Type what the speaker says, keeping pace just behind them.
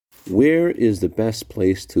Where is the best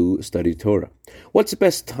place to study Torah? What's the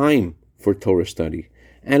best time for Torah study?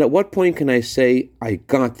 And at what point can I say, I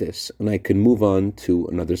got this, and I can move on to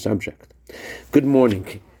another subject? Good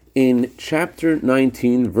morning. In chapter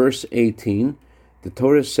 19, verse 18, the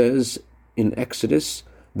Torah says in Exodus,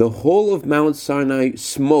 the whole of Mount Sinai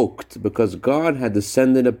smoked because God had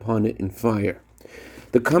descended upon it in fire.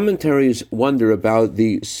 The commentaries wonder about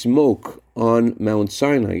the smoke on Mount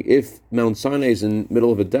Sinai. If Mount Sinai is in the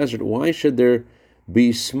middle of a desert, why should there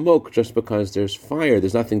be smoke just because there's fire?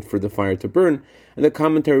 There's nothing for the fire to burn. And the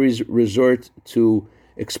commentaries resort to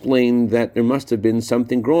explain that there must have been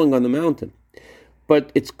something growing on the mountain.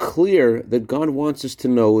 But it's clear that God wants us to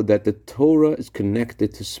know that the Torah is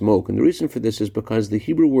connected to smoke. And the reason for this is because the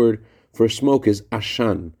Hebrew word for smoke is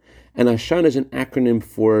ashan. And ashan is an acronym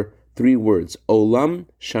for three words: Olam,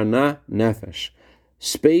 Shana, Nefesh.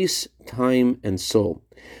 Space, time, and soul.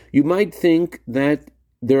 You might think that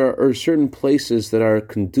there are certain places that are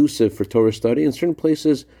conducive for Torah study and certain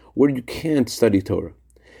places where you can't study Torah.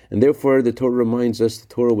 And therefore the Torah reminds us the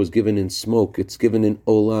Torah was given in smoke. It's given in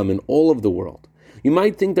Olam, in all of the world. You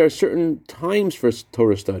might think there are certain times for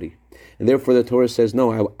Torah study. And therefore the Torah says,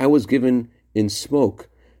 no, I was given in smoke.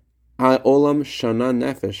 Olam, Shana,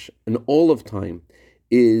 Nefesh, and all of time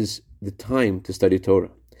is the time to study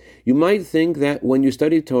Torah. You might think that when you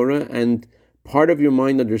study Torah and part of your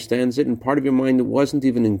mind understands it and part of your mind wasn't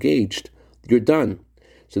even engaged, you're done.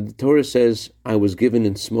 So the Torah says, I was given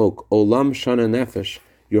in smoke. Olam, Shana, Nefesh.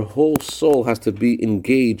 Your whole soul has to be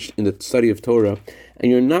engaged in the study of Torah, and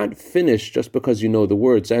you're not finished just because you know the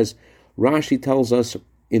words. As Rashi tells us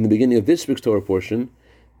in the beginning of this week's Torah portion,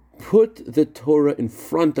 put the Torah in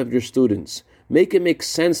front of your students. Make it make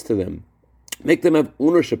sense to them. Make them have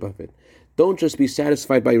ownership of it. Don't just be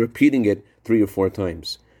satisfied by repeating it 3 or 4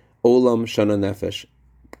 times. Olam, Shana, Nefesh.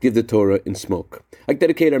 Give the Torah in smoke. I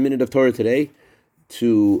dedicate our minute of Torah today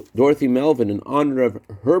to Dorothy Melvin in honor of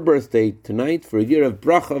her birthday tonight for a year of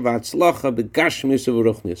bracha v'atzlacha b'gashmis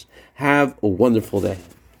u'ruchnis. Have a wonderful day.